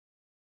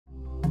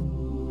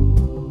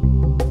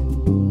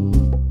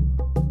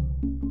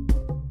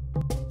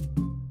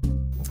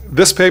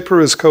This paper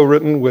is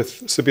co-written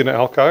with Sabine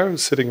Alkire,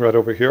 who's sitting right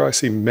over here. I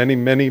see many,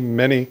 many,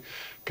 many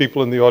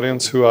people in the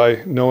audience who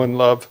I know and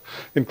love,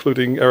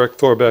 including Eric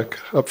Thorbeck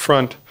up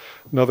front,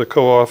 another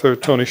co-author,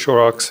 Tony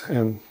Shorox,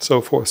 and so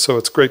forth. So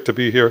it's great to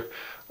be here.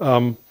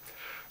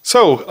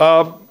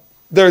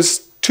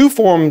 There's two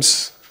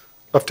forms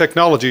of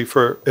technology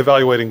for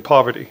evaluating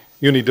poverty.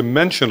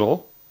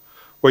 Unidimensional,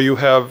 where you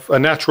have a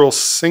natural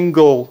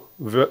single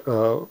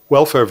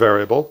welfare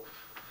variable,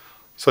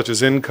 such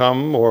as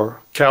income or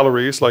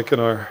calories, like in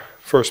our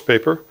first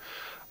paper,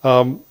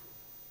 or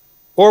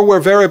where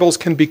variables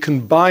can be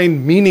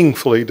combined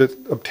meaningfully to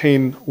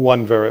obtain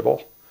one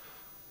variable,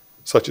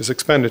 such as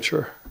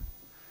expenditure.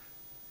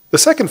 The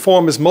second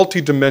form is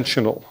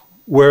multidimensional,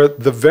 where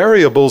the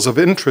variables of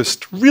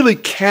interest really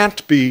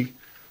can't be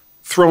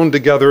thrown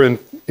together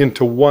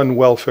into one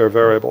welfare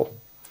variable.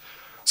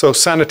 So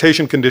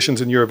sanitation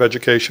conditions in year of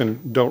education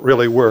don't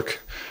really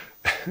work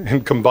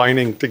in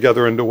combining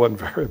together into one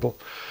variable.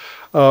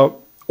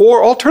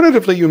 Or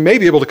alternatively, you may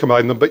be able to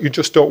combine them, but you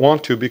just don't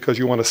want to because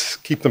you want to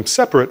keep them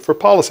separate for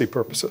policy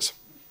purposes.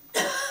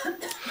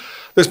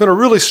 There's been a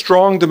really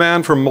strong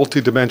demand for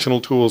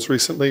multidimensional tools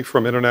recently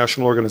from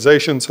international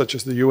organizations such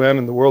as the UN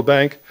and the World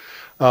Bank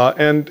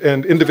and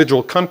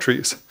individual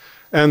countries.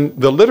 And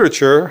the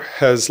literature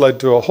has led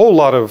to a whole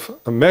lot of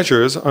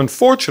measures.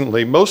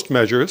 Unfortunately, most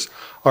measures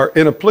are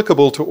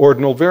inapplicable to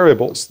ordinal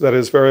variables, that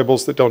is,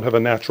 variables that don't have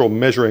a natural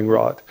measuring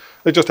rod.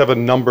 They just have a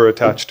number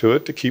attached to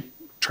it to keep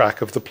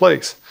track of the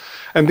place.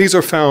 And these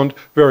are found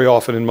very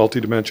often in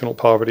multidimensional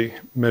poverty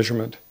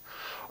measurement.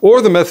 Or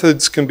the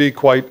methods can be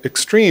quite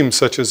extreme,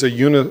 such as a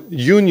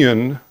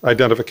union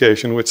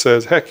identification, which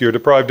says, heck, you're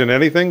deprived in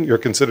anything, you're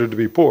considered to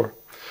be poor.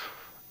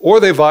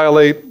 Or they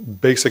violate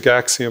basic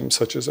axioms,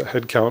 such as a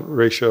head count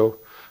ratio,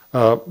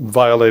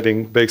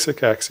 violating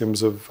basic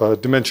axioms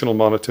of dimensional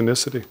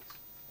monotonicity.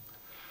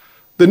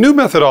 The new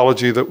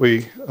methodology that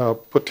we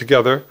put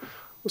together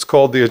was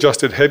called the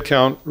adjusted head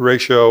count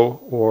ratio,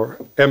 or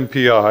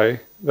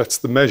MPI, that's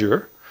the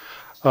measure,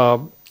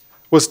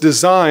 was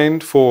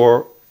designed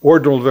for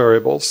ordinal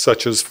variables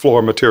such as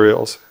floor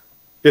materials.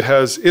 It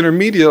has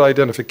intermediate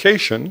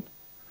identification,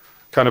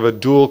 kind of a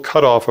dual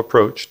cutoff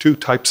approach, two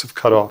types of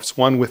cutoffs,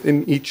 one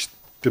within each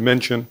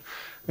dimension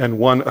and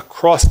one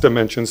across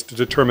dimensions to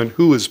determine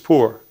who is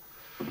poor.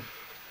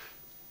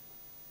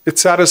 It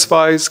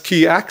satisfies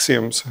key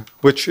axioms,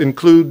 which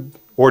include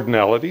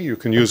ordinality, you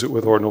can use it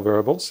with ordinal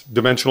variables,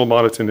 dimensional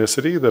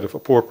monotonicity, that if a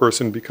poor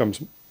person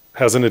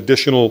has an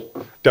additional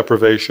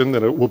deprivation,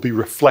 then it will be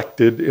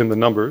reflected in the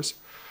numbers,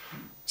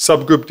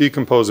 subgroup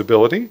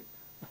decomposability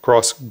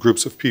across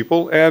groups of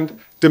people, and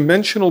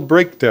dimensional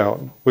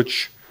breakdown,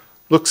 which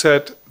looks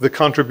at the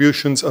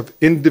contributions of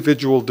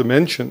individual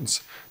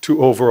dimensions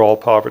to overall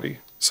poverty.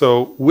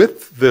 So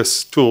with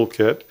this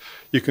toolkit,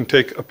 you can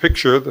take a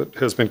picture that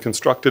has been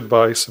constructed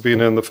by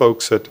Sabina and the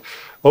folks at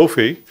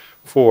OFI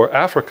for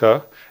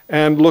Africa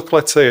and look,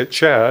 let's say, at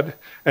Chad,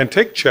 and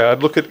take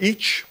Chad, look at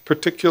each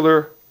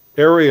particular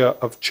area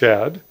of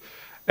Chad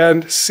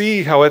and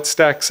see how it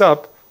stacks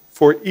up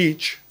for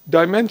each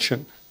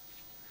dimension.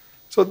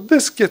 So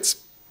this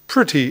gets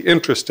pretty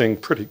interesting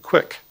pretty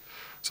quick.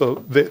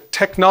 So the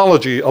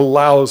technology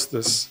allows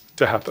this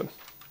to happen.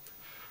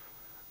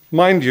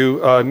 Mind you,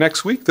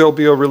 next week there'll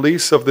be a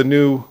release of the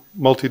new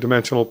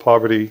multidimensional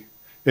poverty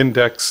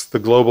index, the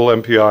global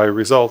MPI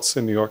results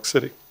in New York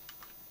City.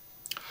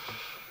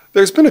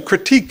 There's been a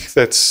critique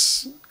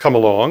that's come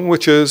along,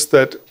 which is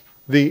that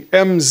the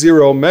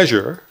M0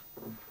 measure,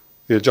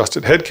 the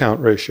adjusted head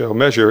count ratio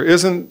measure,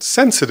 isn't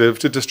sensitive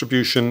to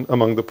distribution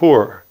among the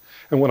poor.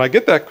 And when I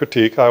get that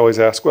critique, I always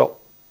ask, well,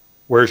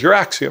 where's your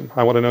axiom?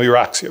 I want to know your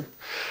axiom.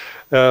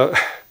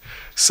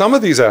 Some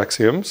of these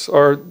axioms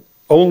are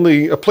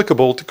only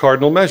applicable to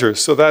cardinal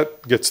measures, so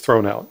that gets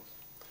thrown out.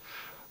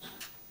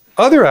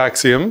 Other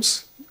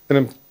axioms, and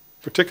in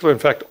particular, in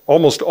fact,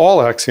 almost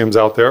all axioms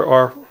out there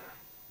are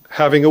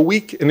having a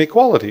weak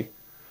inequality.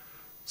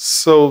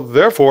 So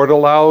therefore, it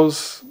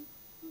allows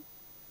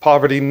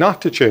poverty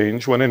not to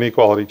change when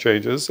inequality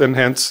changes, and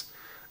hence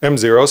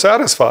M0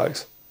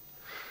 satisfies.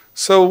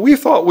 So we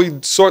thought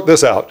we'd sort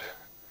this out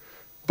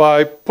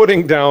by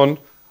putting down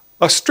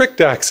a strict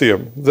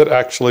axiom that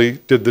actually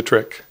did the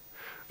trick,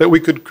 that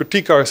we could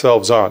critique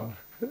ourselves on.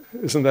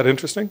 Isn't that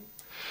interesting?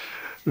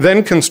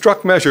 Then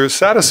construct measures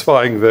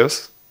satisfying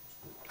this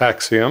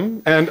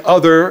axiom and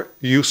other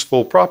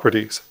useful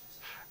properties,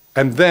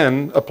 and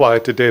then apply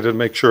it to data to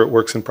make sure it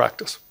works in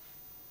practice.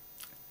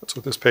 That's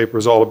what this paper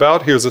is all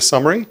about. Here's a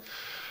summary.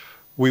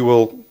 We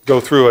will go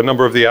through a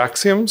number of the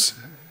axioms,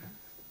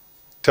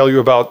 tell you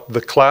about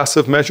the class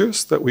of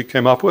measures that we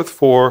came up with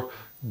for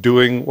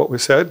doing what we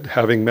said,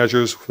 having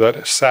measures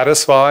that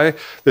satisfy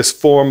this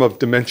form of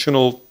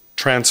dimensional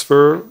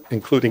transfer,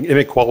 including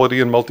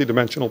inequality and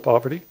multidimensional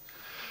poverty.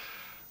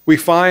 We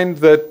find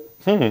that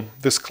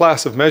this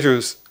class of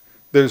measures,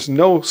 there's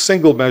no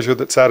single measure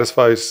that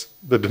satisfies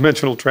the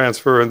dimensional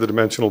transfer and the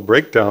dimensional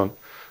breakdown,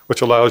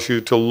 which allows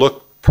you to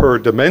look per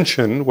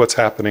dimension what's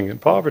happening in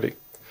poverty.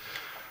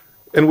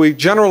 And we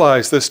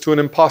generalize this to an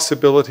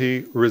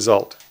impossibility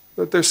result.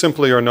 that there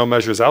simply are no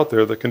measures out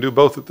there that can do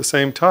both at the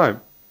same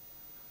time.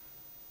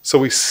 So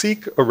we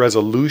seek a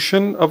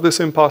resolution of this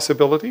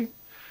impossibility,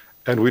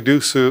 and we do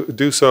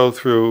so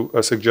through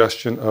a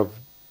suggestion of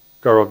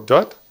Gaurav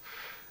Dutt,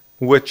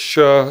 which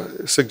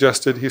he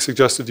suggested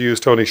to use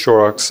Tony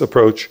Shorrock's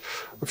approach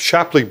of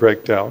Shapley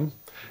breakdown,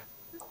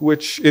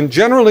 which in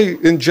general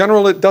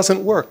it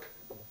doesn't work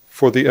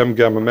for the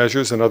M-gamma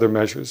measures and other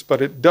measures,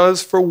 but it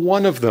does for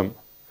one of them.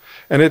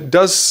 And it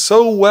does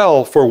so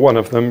well for one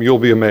of them, you'll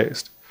be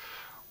amazed.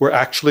 We're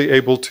actually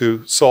able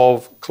to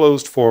solve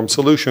closed form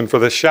solution for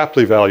the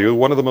Shapley value,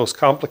 one of the most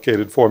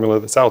complicated formula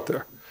that's out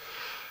there.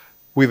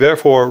 We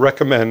therefore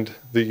recommend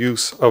the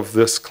use of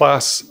this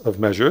class of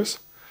measures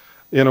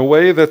in a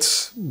way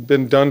that's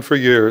been done for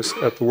years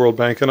at the World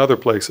Bank and other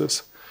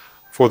places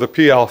for the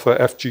P-alpha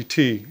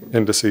FGT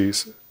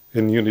indices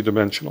in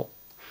unidimensional.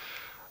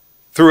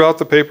 Throughout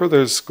the paper,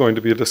 there's going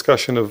to be a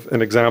discussion of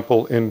an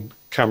example in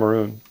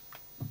Cameroon.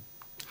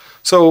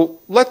 So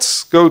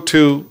let's go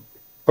to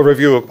a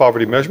review of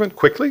poverty measurement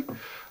quickly.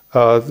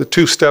 The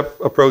two-step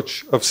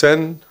approach of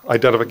SEN,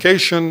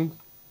 identification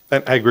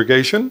and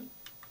aggregation.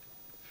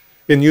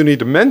 In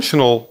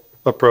unidimensional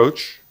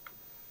approach,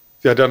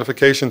 the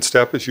identification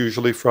step is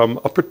usually from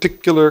a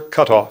particular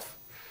cutoff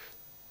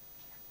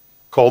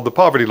called the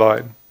poverty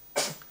line.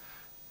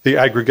 The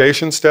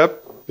aggregation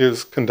step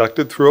is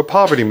conducted through a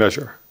poverty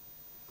measure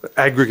that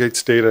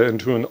aggregates data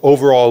into an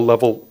overall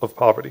level of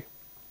poverty.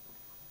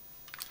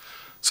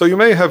 So you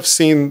may have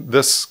seen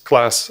this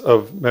class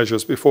of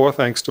measures before,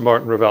 thanks to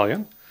Martin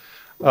Ravallion.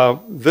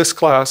 This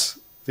class,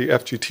 the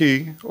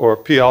FGT or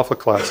P-alpha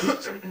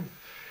classes,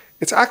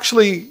 it's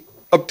actually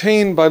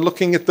obtained by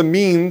looking at the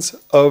means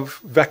of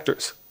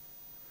vectors.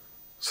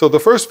 So the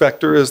first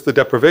vector is the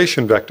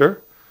deprivation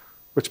vector,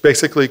 which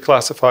basically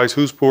classifies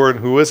who's poor and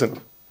who isn't.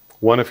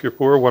 1 if you're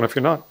poor, 1 if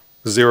you're not,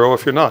 0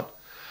 if you're not.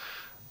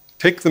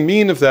 Take the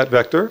mean of that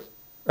vector,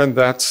 and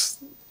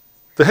that's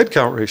the head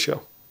count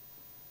ratio.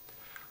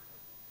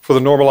 For the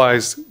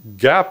normalized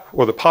gap,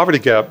 or the poverty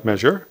gap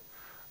measure,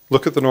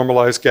 look at the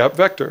normalized gap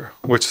vector,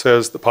 which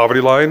says the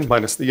poverty line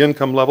minus the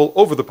income level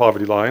over the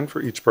poverty line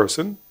for each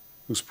person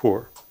who's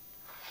poor.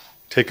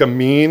 Take a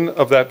mean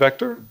of that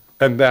vector,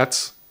 and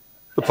that's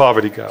the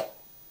poverty gap.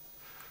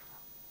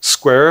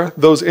 Square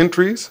those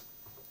entries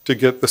to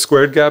get the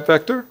squared gap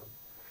vector.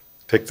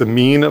 Take the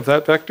mean of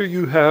that vector,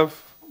 you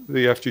have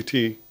the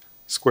FGT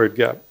squared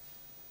gap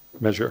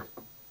measure.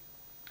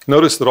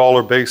 Notice that all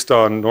are based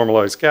on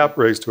normalized gap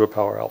raised to a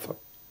power alpha.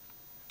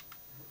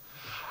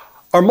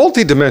 Our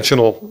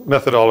multidimensional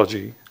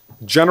methodology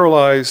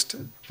generalized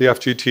the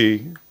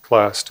FGT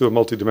class to a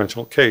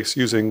multidimensional case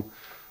using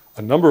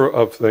a number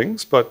of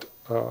things, but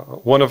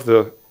one of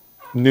the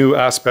new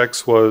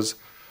aspects was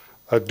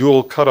a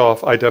dual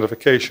cutoff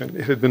identification.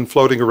 It had been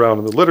floating around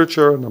in the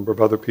literature. A number of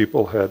other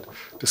people had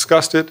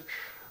discussed it.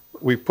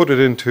 We put it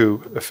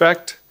into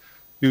effect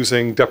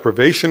using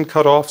deprivation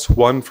cutoffs,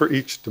 1 for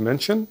each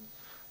dimension.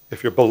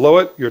 If you're below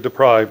it, you're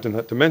deprived in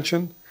that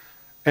dimension.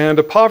 And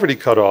a poverty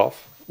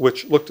cutoff,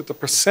 which looked at the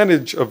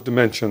percentage of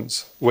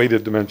dimensions,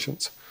 weighted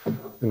dimensions,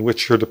 in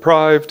which you're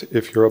deprived.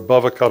 If you're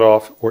above a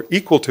cutoff or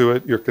equal to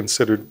it, you're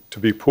considered to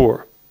be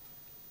poor.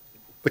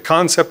 The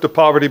concept of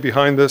poverty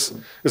behind this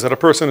is that a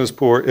person is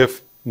poor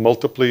if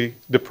multiply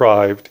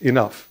deprived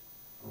enough.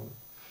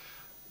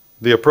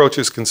 The approach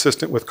is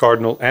consistent with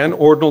cardinal and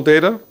ordinal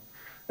data,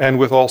 and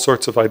with all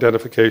sorts of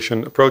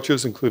identification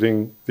approaches,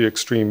 including the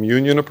extreme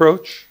union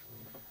approach.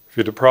 If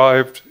you're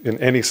deprived in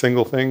any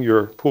single thing,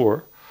 you're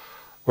poor.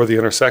 Or the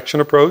intersection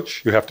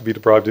approach, you have to be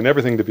deprived in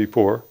everything to be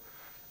poor,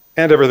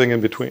 and everything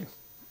in between,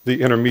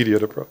 the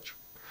intermediate approach.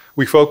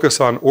 We focus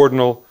on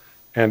ordinal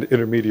and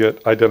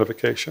intermediate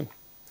identification.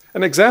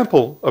 An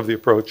example of the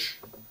approach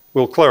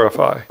will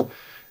clarify.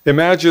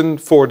 Imagine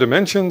 4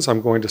 dimensions.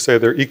 I'm going to say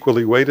they're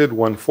equally weighted,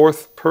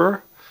 1/4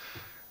 per,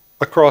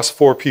 across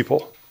 4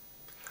 people.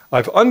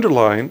 I've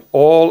underlined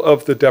all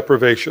of the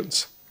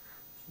deprivations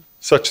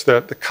such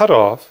that the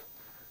cutoff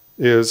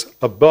is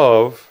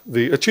above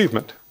the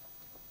achievement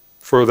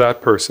for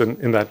that person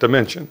in that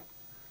dimension.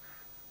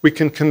 We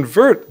can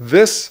convert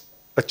this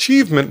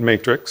achievement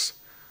matrix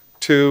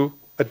to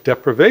a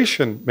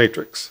deprivation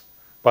matrix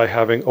by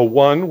having a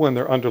 1 when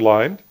they're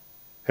underlined,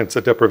 hence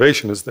a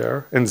deprivation is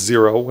there, and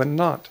 0 when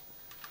not.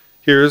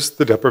 Here's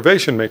the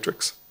deprivation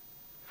matrix.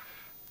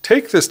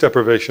 Take this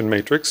deprivation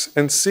matrix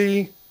and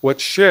see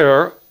what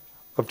share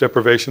of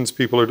deprivations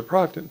people are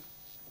deprived in,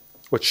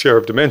 what share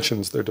of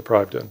dimensions they're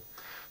deprived in.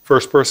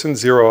 First person,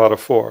 0 out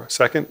of 4.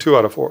 Second, 2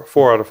 out of 4,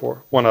 4 out of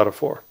 4, 1 out of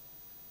 4.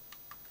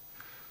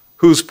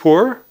 Who's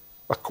poor?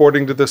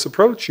 According to this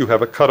approach, you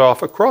have a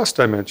cutoff across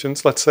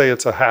dimensions. Let's say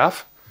it's a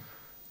half.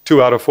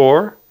 2 out of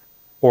 4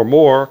 or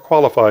more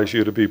qualifies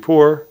you to be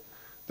poor.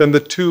 Then the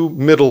 2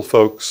 middle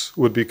folks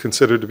would be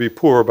considered to be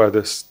poor by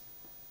this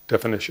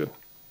definition.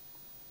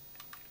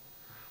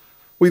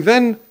 We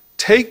then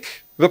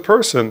take the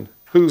person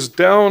who's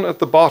down at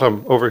the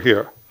bottom over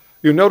here.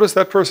 You notice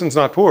that person's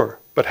not poor,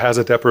 but has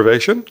a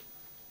deprivation?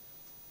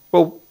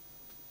 Well,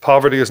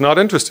 poverty is not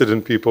interested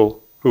in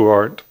people who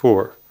aren't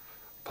poor,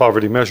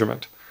 poverty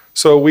measurement.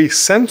 So we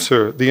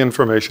censor the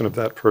information of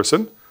that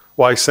person.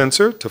 Why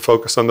censor? To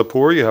focus on the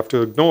poor, you have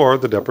to ignore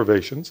the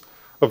deprivations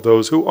of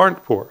those who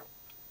aren't poor.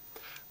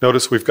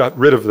 Notice we've got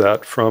rid of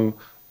that from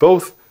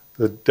both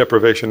the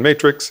deprivation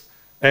matrix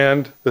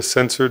and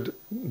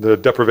the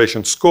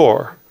deprivation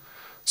score.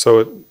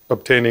 So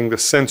obtaining the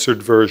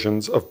censored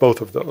versions of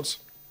both of those.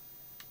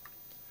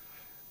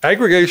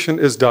 Aggregation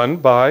is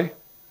done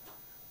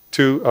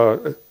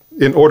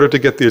in order to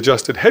get the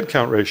adjusted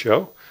headcount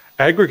ratio,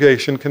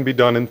 aggregation can be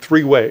done in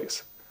 3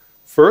 ways.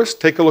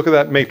 First, take a look at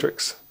that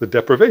matrix, the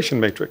deprivation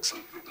matrix.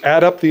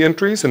 Add up the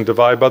entries and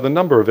divide by the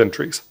number of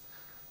entries.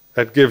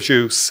 That gives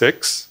you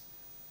 6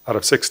 out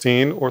of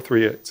 16 or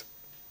 3/8.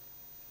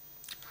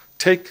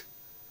 Take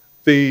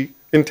the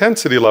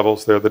intensity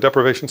levels there, the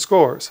deprivation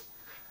scores.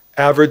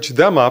 Average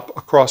them up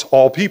across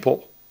all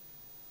people,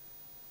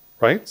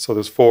 right? So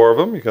there's 4 of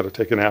them, you've got to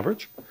take an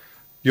average.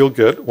 You'll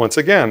get, once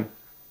again,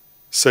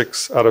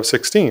 6 out of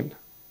 16.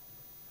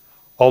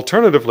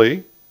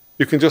 Alternatively,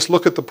 you can just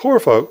look at the poor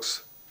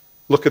folks,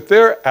 look at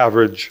their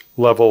average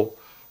level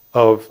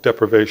of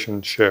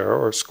deprivation share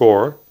or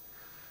score.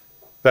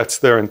 That's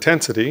their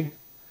intensity.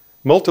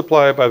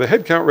 Multiply it by the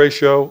headcount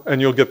ratio,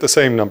 and you'll get the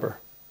same number.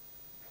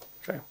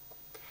 Okay.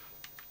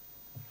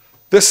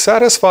 This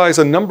satisfies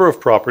a number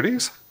of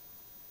properties.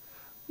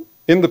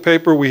 In the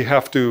paper, we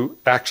have to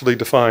actually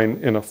define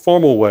in a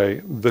formal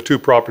way the 2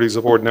 properties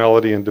of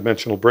ordinality and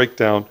dimensional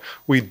breakdown.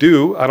 We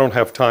do. I don't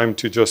have time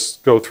to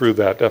just go through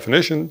that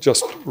definition,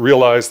 just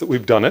realize that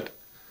we've done it.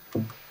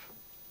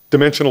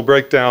 Dimensional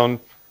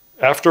breakdown,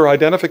 after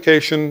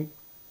identification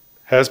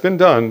has been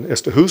done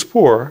as to who's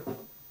poor,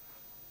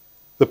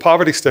 the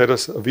poverty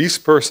status of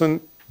each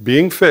person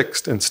being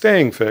fixed and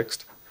staying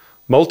fixed,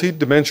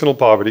 multi-dimensional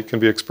poverty can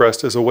be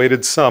expressed as a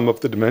weighted sum of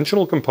the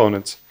dimensional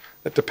components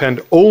that depend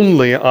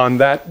only on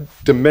that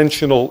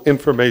dimensional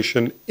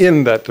information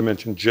in that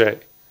dimension J.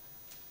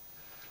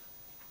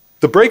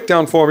 The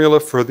breakdown formula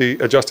for the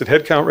adjusted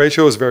headcount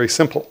ratio is very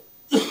simple.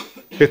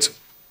 It's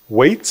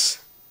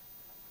weights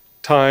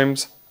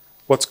times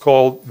what's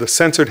called the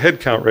censored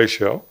headcount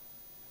ratio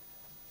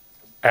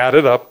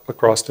added up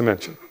across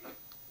dimension.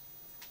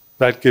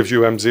 That gives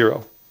you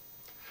M0.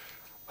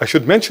 I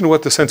should mention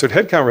what the censored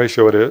headcount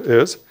ratio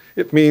is.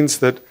 It means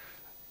that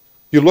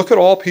you look at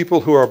all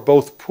people who are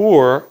both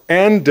poor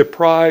and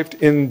deprived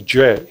in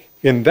J,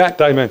 in that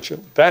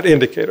dimension, that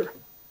indicator.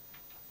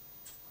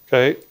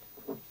 Okay?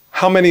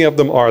 How many of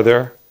them are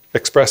there?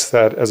 Express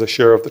that as a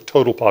share of the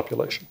total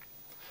population.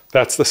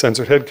 That's the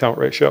censored headcount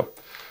ratio.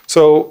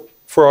 So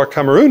for our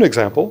Cameroon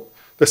example,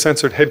 the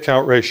censored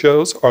headcount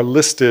ratios are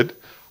listed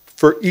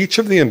for each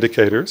of the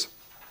indicators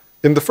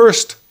in the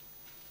first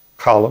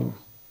column.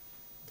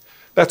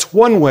 That's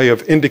one way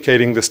of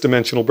indicating this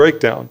dimensional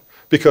breakdown,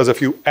 because if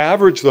you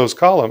average those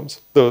columns,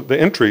 the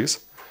entries,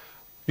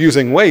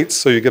 using weights,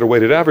 so you get a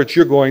weighted average,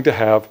 you're going to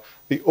have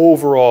the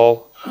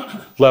overall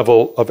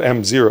level of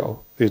M0,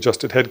 the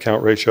adjusted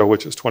headcount ratio,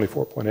 which is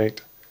 24.8.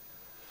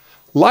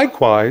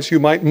 Likewise, you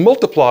might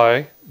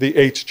multiply the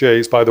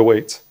HJs by the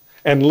weights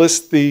and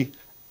list the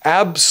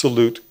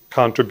absolute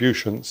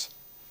contributions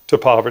to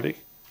poverty.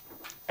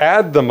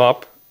 Add them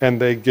up,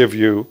 and they give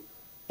you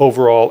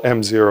overall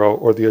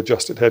M0, or the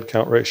adjusted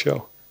headcount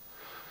ratio.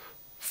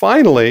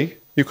 Finally,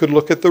 you could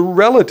look at the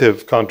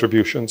relative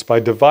contributions by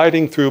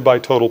dividing through by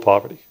total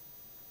poverty.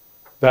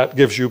 That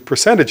gives you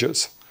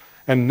percentages.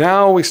 And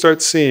now we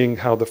start seeing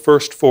how the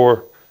first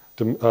 4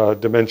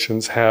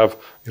 dimensions have,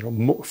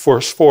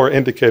 first 4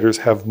 indicators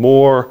have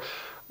more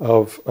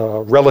of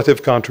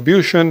relative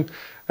contribution,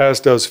 as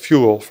does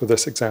fuel for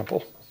this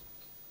example.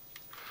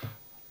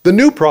 The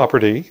new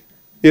property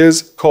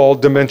is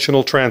called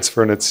dimensional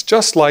transfer, and it's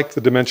just like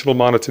the dimensional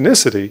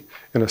monotonicity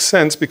in a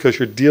sense, because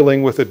you're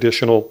dealing with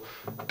additional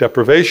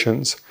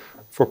deprivations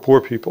for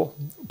poor people,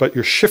 but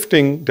you're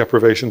shifting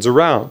deprivations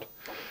around.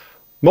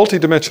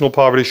 Multidimensional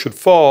poverty should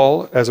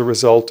fall as a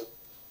result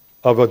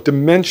of a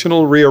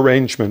dimensional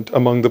rearrangement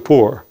among the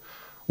poor,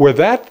 where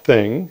that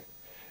thing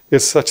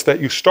is such that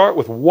you start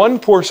with one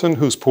person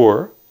who's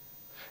poor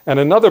and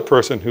another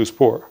person who's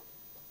poor.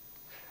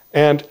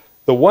 And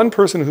the one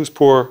person who's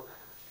poor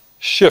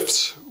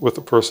shifts with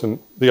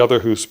the other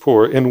who's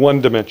poor in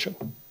one dimension.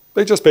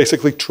 They just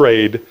basically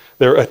trade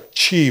their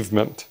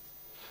achievement,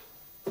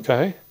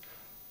 okay?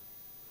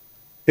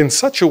 In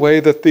such a way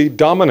that the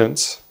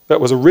dominance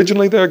that was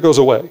originally there goes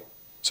away.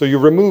 So you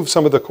remove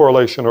some of the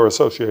correlation or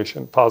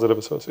association, positive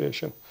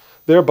association,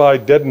 thereby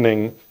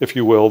deadening, if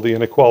you will, the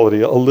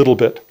inequality a little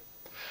bit.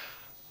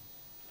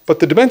 But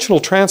the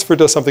dimensional transfer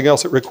does something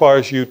else. It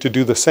requires you to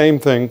do the same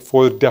thing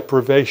for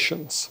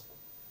deprivations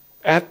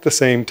at the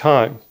same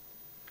time.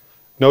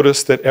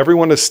 Notice that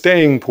everyone is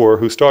staying poor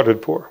who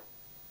started poor.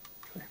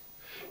 Okay.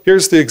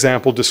 Here's the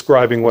example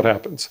describing what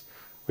happens.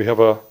 We have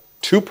a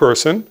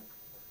 2-person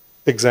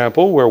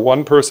example where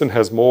one person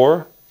has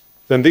more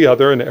than the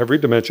other in every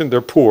dimension.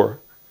 They're poor.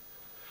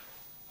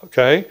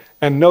 Okay?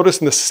 And notice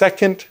in the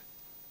second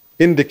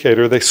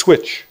indicator, they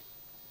switch.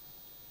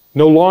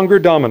 No longer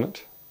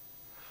dominant.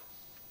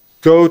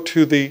 Go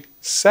to the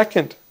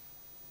second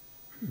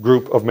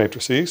group of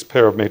matrices,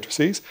 pair of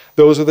matrices.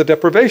 Those are the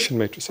deprivation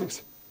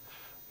matrices.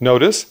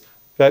 Notice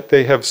that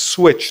they have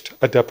switched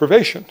a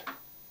deprivation.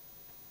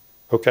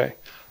 Okay,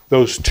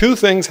 those two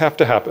things have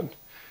to happen.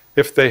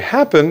 If they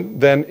happen,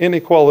 then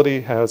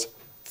inequality has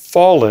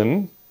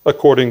fallen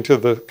according to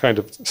the kind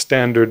of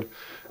standard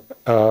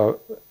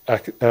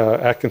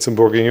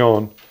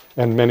Atkinson-Bourguignon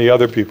and many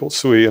other people,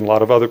 Sui and a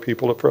lot of other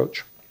people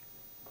approach.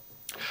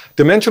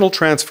 Dimensional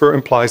transfer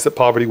implies that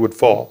poverty would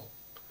fall.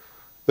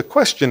 The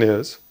question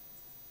is,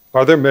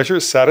 are there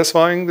measures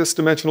satisfying this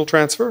dimensional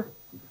transfer?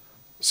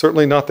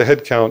 Certainly not the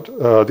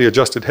headcount, the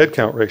adjusted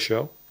headcount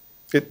ratio.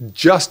 It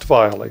just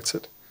violates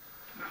it.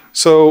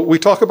 So we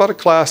talk about a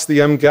class,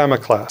 the M-gamma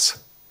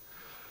class,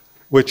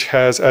 which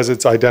has as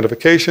its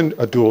identification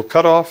a dual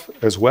cutoff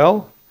as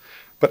well.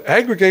 But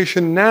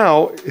aggregation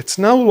now, it's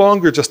no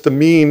longer just the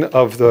mean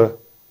of the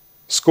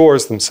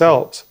scores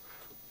themselves,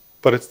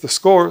 but it's the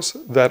scores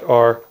that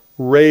are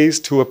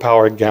raised to a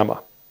power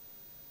gamma.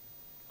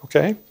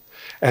 Okay?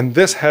 And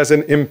this has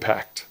an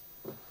impact.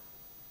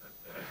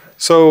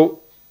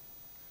 So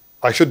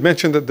I should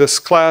mention that this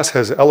class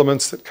has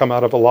elements that come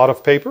out of a lot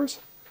of papers.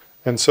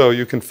 And so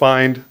you can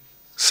find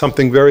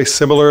something very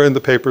similar in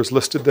the papers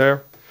listed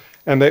there.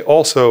 And they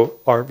also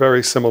are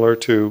very similar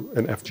to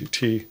an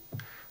FGT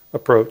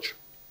approach.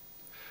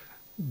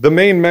 The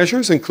main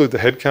measures include the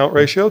head count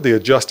ratio, the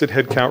adjusted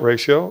head count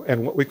ratio,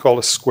 and what we call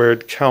a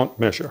squared count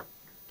measure.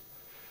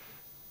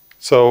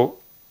 So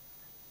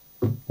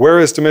where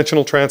is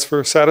dimensional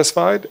transfer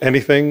satisfied?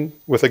 Anything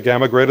with a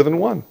gamma greater than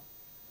 1.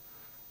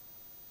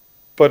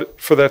 But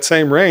for that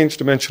same range,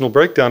 dimensional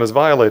breakdown is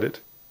violated.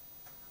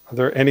 Are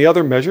there any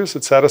other measures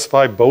that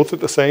satisfy both at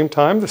the same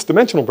time? This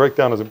dimensional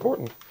breakdown is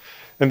important.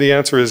 And the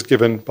answer is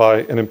given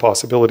by an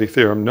impossibility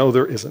theorem. No,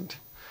 there isn't.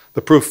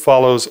 The proof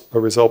follows a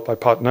result by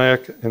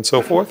Patnaik and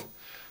so forth.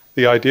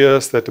 The idea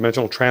is that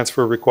dimensional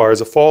transfer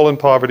requires a fall in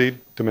poverty.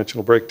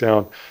 Dimensional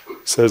breakdown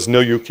says,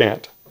 no, you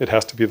can't. It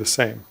has to be the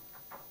same.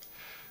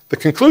 The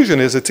conclusion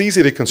is it's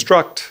easy to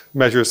construct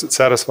measures that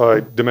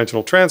satisfy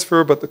dimensional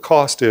transfer, but the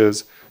cost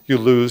is you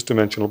lose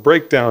dimensional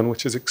breakdown,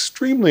 which is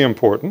extremely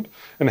important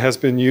and has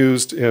been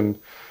used in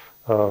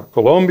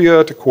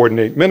Colombia to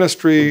coordinate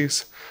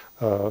ministries,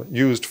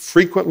 used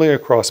frequently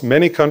across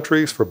many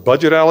countries for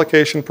budget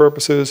allocation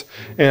purposes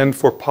and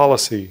for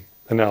policy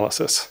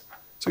analysis.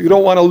 So you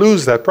don't want to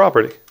lose that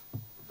property.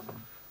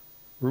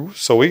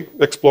 So we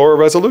explore a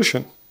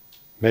resolution.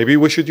 Maybe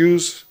we should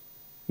use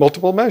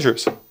multiple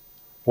measures.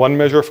 One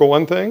measure for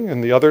one thing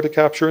and the other to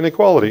capture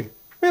inequality.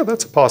 Yeah,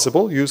 that's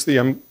possible. Use the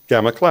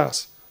M-gamma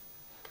class.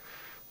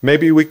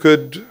 Maybe we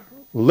could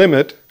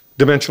limit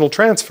dimensional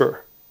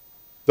transfer,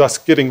 thus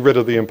getting rid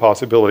of the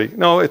impossibility.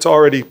 No, it's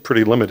already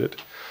pretty limited.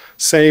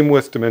 Same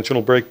with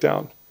dimensional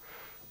breakdown.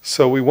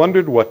 So we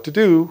wondered what to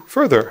do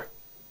further.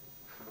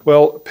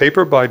 Well,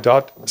 paper by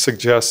Dot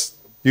suggests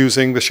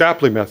using the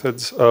Shapley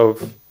methods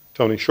of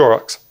Tony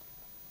Shorrock's.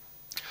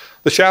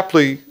 The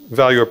Shapley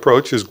value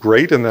approach is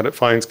great in that it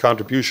finds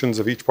contributions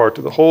of each part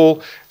to the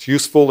whole. It's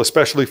useful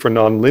especially for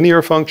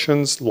nonlinear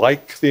functions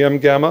like the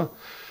M-gamma.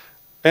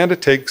 And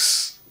it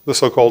takes the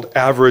so-called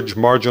average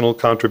marginal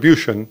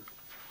contribution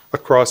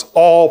across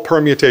all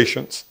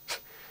permutations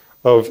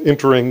of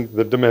entering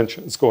the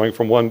dimensions, going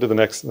from one to the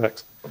next.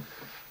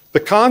 The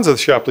cons of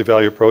the Shapley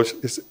value approach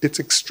is it's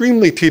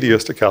extremely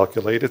tedious to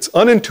calculate. It's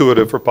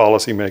unintuitive for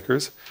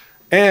policymakers.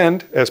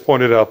 And, as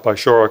pointed out by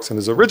Shorrock in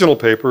his original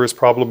paper, is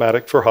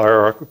problematic for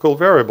hierarchical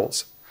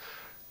variables.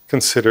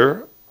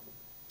 Consider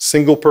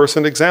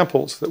single-person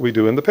examples that we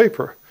do in the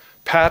paper.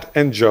 Pat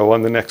and Joe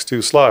on the next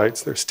two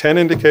slides. There's 10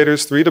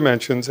 indicators, 3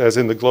 dimensions, as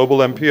in the global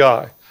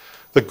MPI.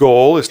 The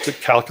goal is to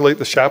calculate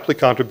the Shapley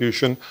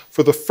contribution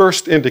for the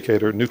first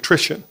indicator,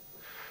 nutrition.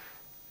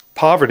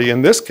 Poverty,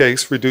 in this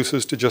case,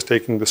 reduces to just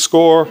taking the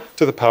score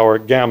to the power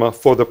gamma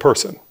for the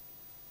person.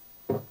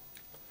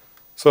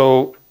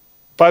 So,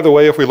 by the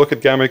way, if we look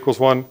at gamma equals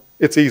 1,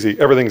 it's easy.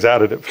 Everything's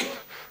additive.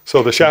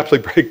 So the Shapley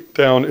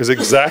breakdown is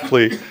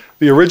exactly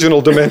the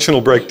original dimensional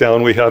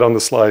breakdown we had on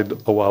the slide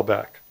a while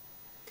back.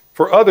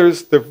 For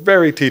others, they're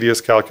very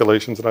tedious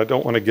calculations, and I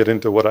don't want to get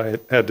into what I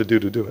had to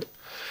do it.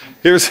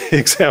 Here's the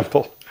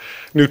example.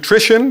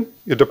 Nutrition,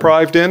 you're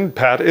deprived in,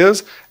 Pat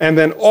is, and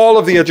then all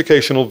of the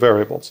educational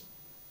variables.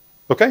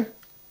 Okay?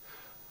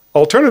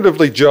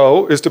 Alternatively,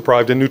 Joe is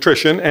deprived in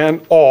nutrition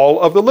and all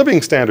of the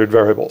living standard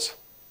variables.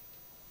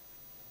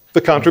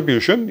 The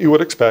contribution, you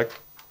would expect,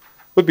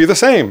 would be the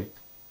same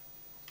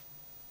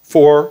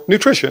for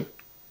nutrition.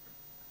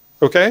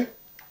 Okay?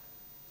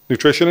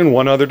 Nutrition in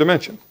one other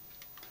dimension.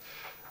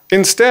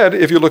 Instead,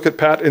 if you look at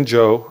Pat and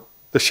Joe,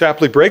 the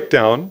Shapley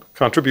breakdown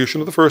contribution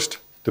of the first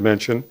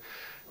dimension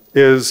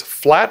is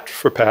flat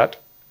for Pat,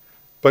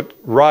 but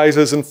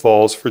rises and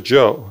falls for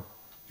Joe.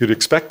 You'd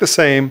expect the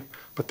same,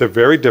 but they're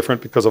very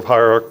different because of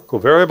hierarchical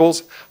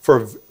variables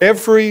for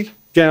every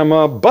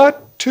gamma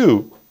but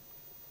 2.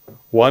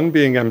 One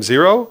being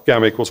M0,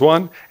 gamma equals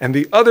 1, and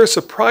the other,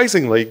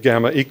 surprisingly,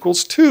 gamma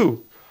equals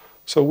 2.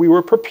 So we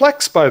were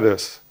perplexed by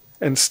this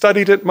and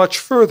studied it much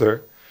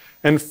further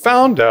and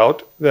found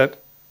out that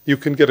you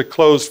can get a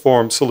closed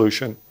form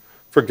solution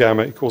for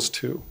gamma equals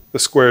 2, the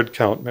squared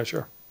count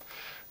measure.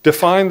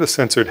 Define the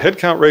censored head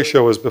count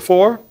ratio as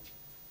before.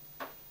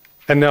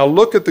 And now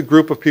look at the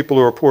group of people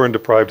who are poor and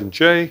deprived in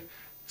J.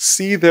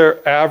 See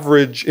their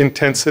average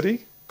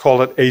intensity,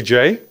 call it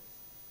AJ.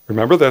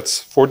 Remember,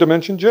 that's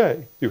 4-dimension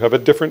J. You have a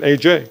different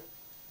AJ.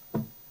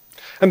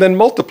 And then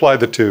multiply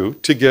the two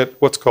to get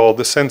what's called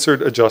the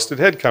censored adjusted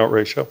head count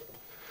ratio.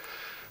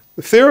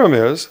 The theorem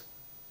is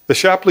the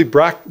Shapley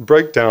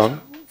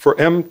breakdown for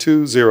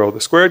M20,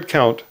 the squared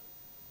count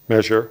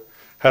measure,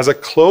 has a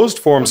closed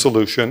form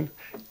solution.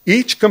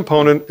 Each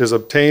component is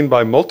obtained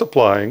by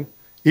multiplying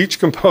each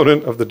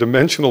component of the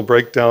dimensional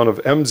breakdown of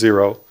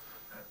M0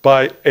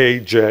 by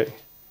AJ.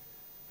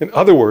 In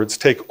other words,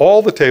 take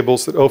all the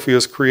tables that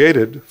Ophius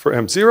created for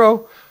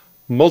M0,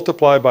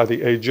 multiply by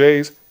the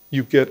AJs,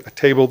 you get a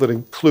table that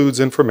includes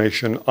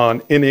information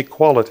on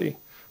inequality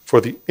for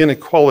the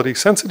inequality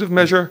sensitive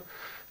measure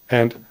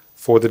and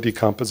for the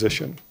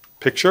decomposition.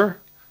 Picture,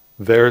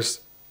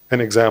 there's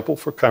an example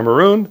for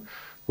Cameroon.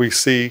 We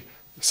see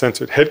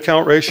censored head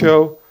count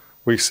ratio,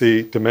 we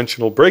see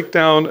dimensional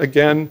breakdown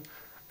again,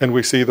 and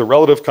we see the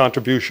relative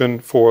contribution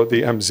for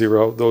the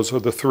M0. Those are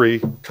the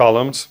three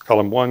columns,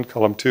 column 1,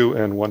 column 2,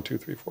 and 1, 2,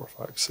 3, 4,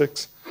 5,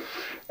 6.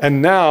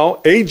 And now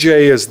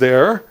AJ is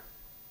there.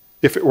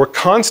 If it were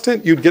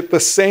constant, you'd get the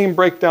same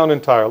breakdown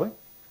entirely,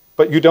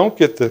 but you don't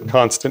get the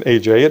constant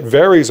AJ. It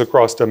varies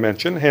across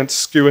dimension, hence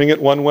skewing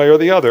it one way or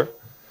the other,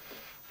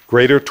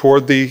 greater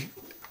toward the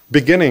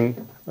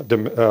beginning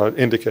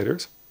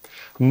indicators.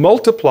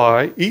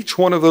 Multiply each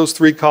one of those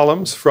three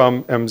columns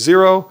from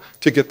M0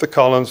 to get the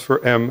columns for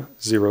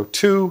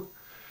M02.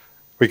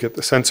 We get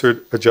the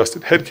censored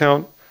adjusted head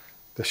count,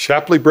 the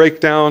Shapley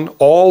breakdown,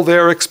 all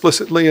there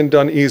explicitly and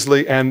done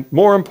easily, and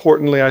more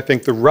importantly, I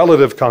think the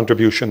relative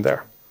contribution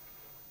there.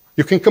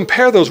 You can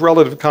compare those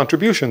relative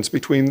contributions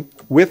between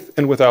with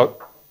and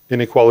without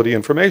inequality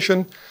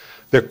information.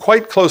 They're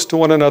quite close to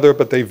one another,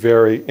 but they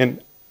vary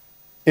in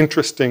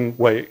interesting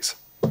ways.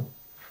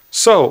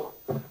 So,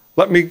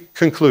 let me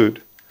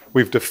conclude.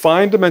 We've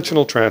defined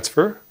dimensional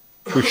transfer.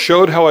 We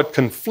showed how it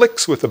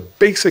conflicts with the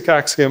basic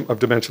axiom of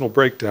dimensional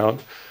breakdown.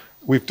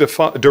 We've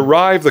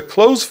derived the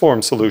closed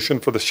form solution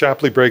for the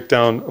Shapley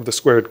breakdown of the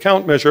squared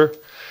count measure,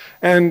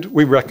 and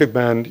we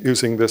recommend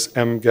using this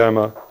M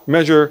gamma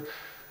measure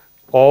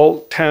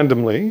all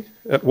tandemly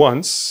at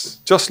once,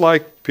 just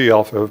like P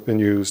alpha have been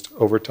used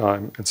over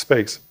time and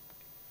space.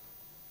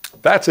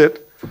 That's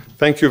it.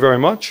 Thank you very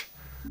much.